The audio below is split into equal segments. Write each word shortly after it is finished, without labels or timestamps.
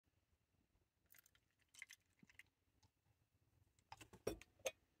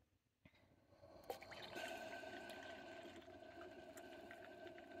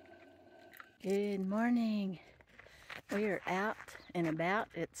Good morning. We are out and about.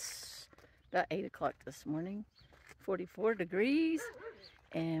 It's about 8 o'clock this morning, 44 degrees,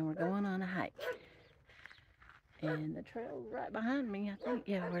 and we're going on a hike. And the trail's right behind me, I think.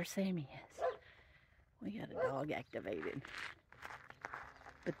 Yeah, where Sammy is. We got a dog activated.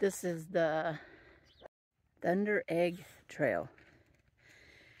 But this is the Thunder Egg Trail.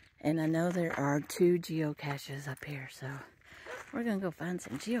 And I know there are 2 geocaches up here, so we're gonna go find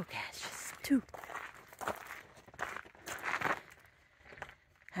some geocaches too.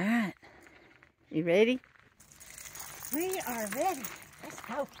 All right, you ready? We are ready. Let's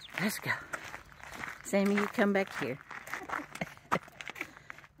go. Let's go. Sammy, you come back here.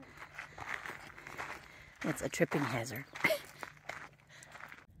 It's a tripping hazard.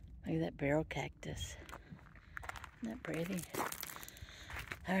 Look at that barrel cactus. Isn't that pretty?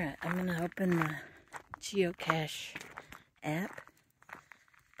 All right, I'm gonna open the geocache app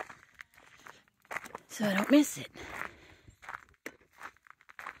so I don't miss it.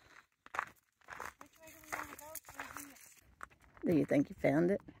 Do you think you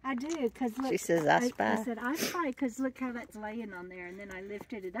found it? I do, because look. She says, I spy. I said, I spy, because look how that's laying on there. And then I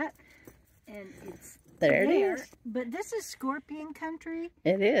lifted it up, and it's there. It is. But this is scorpion country.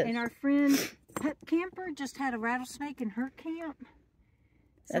 It is. And our friend Pup Camper just had a rattlesnake in her camp.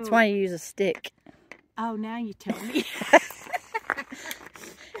 That's why you use a stick. Oh, now you tell me.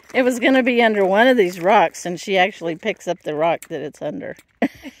 It was going to be under one of these rocks, and she actually picks up the rock that it's under.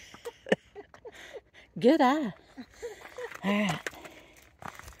 Good eye. All right.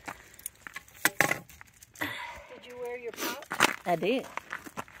 Did you wear your pop? I did.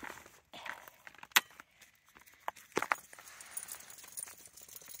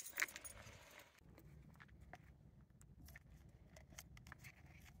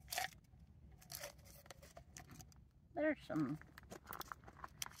 There's some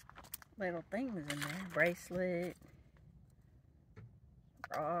little things in there. Bracelet,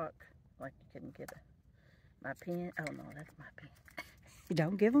 rock, like you couldn't get my pen. Oh no, that's my pen. You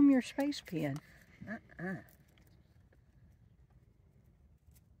don't give them your space pen. I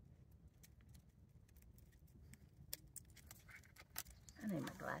need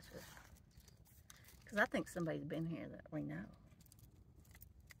my glasses. Because I think somebody's been here that we know.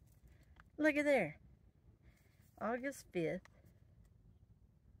 Look at there. August 5th.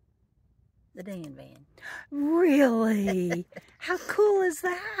 The Dan van. Really? How cool is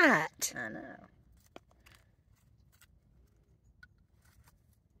that? I know.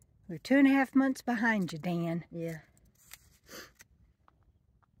 We're 2.5 months behind you, Dan. Yeah.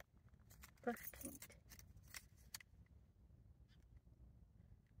 13th.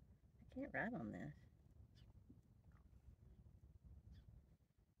 I can't write on this.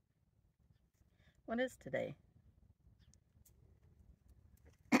 What is today?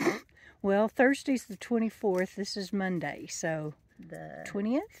 Well, Thursday's the 24th. This is Monday, so The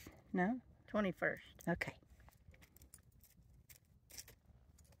 20th? No? 21st. Okay.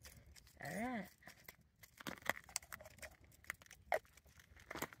 All right.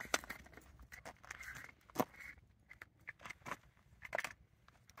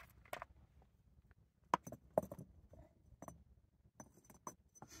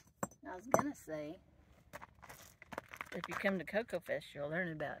 I was gonna say, if you come to Cocoa Fest, you'll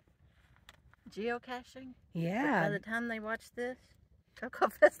learn about geocaching. Yeah. But by the time they watch this, Cocoa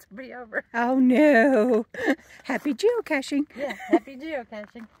Fest will be over. Oh, no. Happy geocaching. Yeah, happy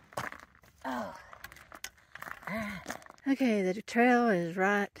geocaching. Oh. Okay, the trail is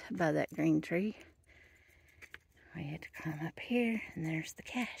right by that green tree. We had to climb up here, and there's the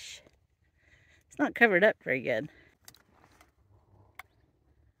cache. It's not covered up very good.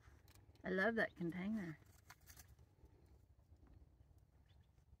 I love that container.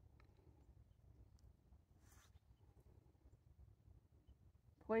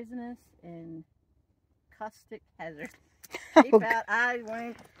 Poisonous and caustic hazard. Keep out, eye,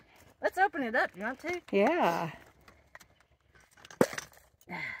 wink. Let's open it up. You want to? Yeah.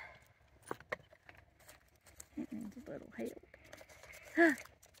 It needs a little help.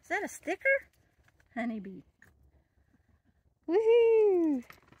 Is that a sticker? Honeybee. Woohoo!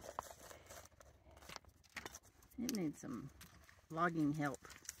 It needs some logging help.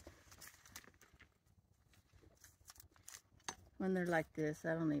 When they're like this,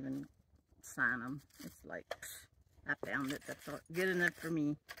 I don't even sign them. It's like, I found it. That's good enough for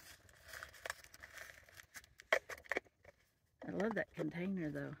me. I love that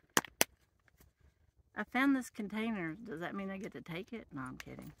container, though. I found this container. Does that mean I get to take it? No, I'm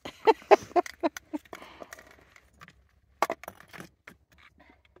kidding. I'm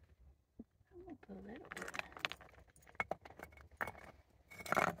gonna pull that over.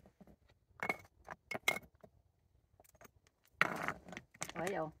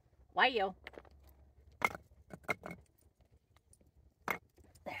 Wayo. Wayo.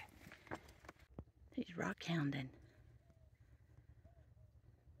 There. He's rockhounding.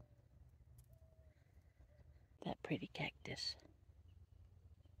 That pretty cactus.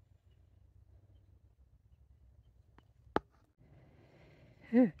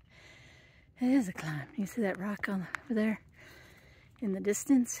 Ooh, it is a climb. You see that rock over there in the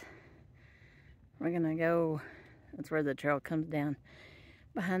distance? We're gonna go, that's where the trail comes down,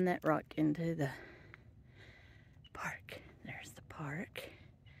 behind that rock into the park. There's the park.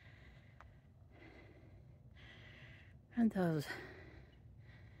 And those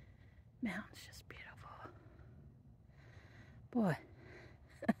mountains, just beautiful. Boy,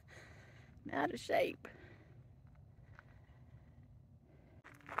 I'm out of shape.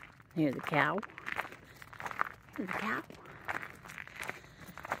 Here's the cow. Here's the cow.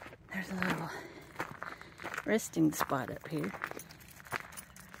 There's a little resting spot up here.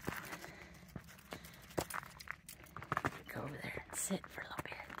 Go over there and sit for a little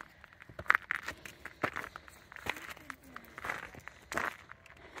bit.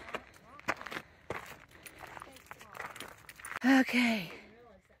 Okay,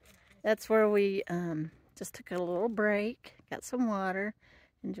 that's where we just took a little break, got some water,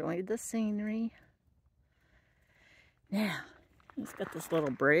 enjoyed the scenery. Now, it's got this little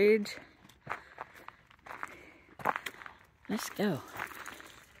bridge. Let's go.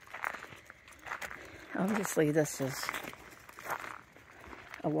 Obviously, this is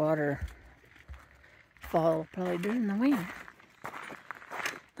a waterfall, probably during the winter.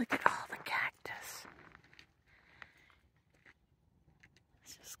 Look at all the cactus.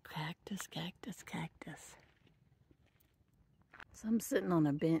 It's just cactus, cactus, cactus. So I'm sitting on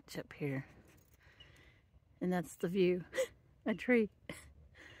a bench up here, and that's the view. A tree.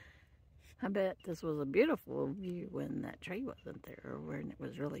 I bet this was a beautiful view when that tree wasn't there, or when it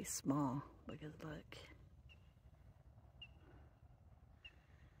was really small, because look.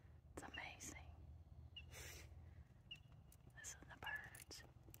 It's amazing. Listen to the birds.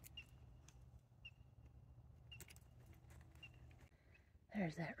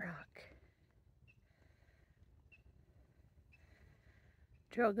 There's that rock.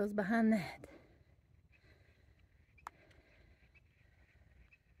 Trail goes behind that.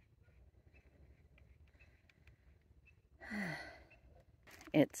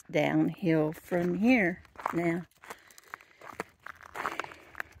 It's downhill from here now.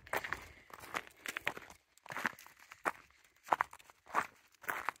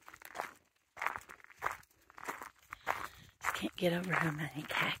 Just can't get over how many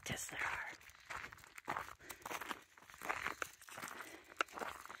cactus there are.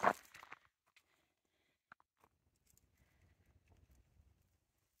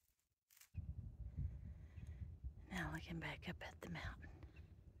 Now looking back up at the mountain.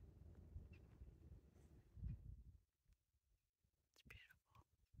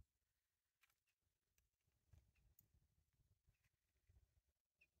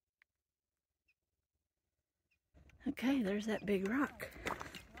 Okay, there's that big rock.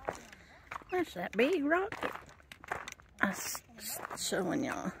 There's that big rock that I was showing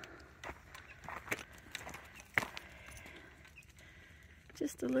y'all.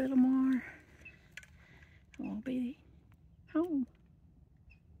 Just a little more, and we'll be home.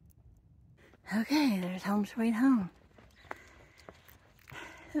 Okay, there's home sweet home.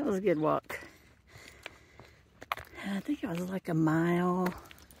 That was a good walk. I think it was like a mile.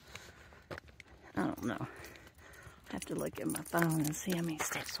 I don't know. I have to look at my phone and see how many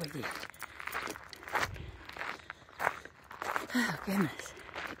steps we did. Oh, goodness.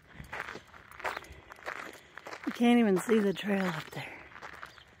 You can't even see the trail up there.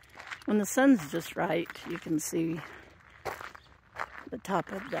 When the sun's just right, you can see the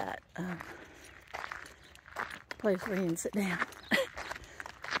top of that place where you can sit down.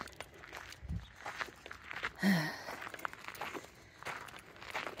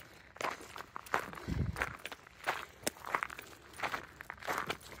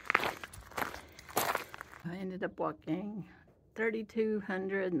 I ended up walking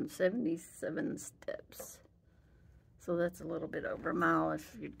 3,277 steps. So that's a little bit over a mile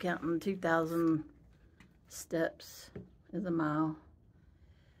if you're counting 2,000 steps is a mile.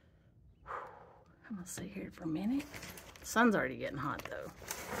 I'm gonna sit here for a minute. The sun's already getting hot though.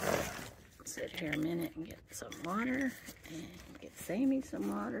 I'll sit here a minute and get some water and get Sammy some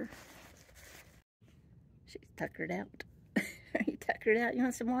water. She's tuckered out. Are you tuckered out? You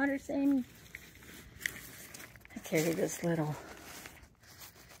want some water, Sammy? I carry this little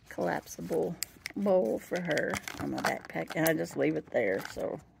collapsible bowl for her on my backpack, and I just leave it there,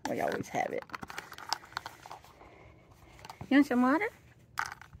 so we always have it. You want some water?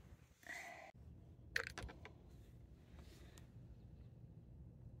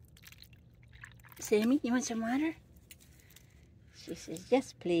 Sammy? You want some water? She says,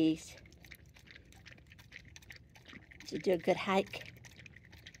 yes, please. Did you do a good hike?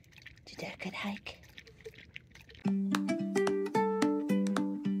 Did you do a good hike?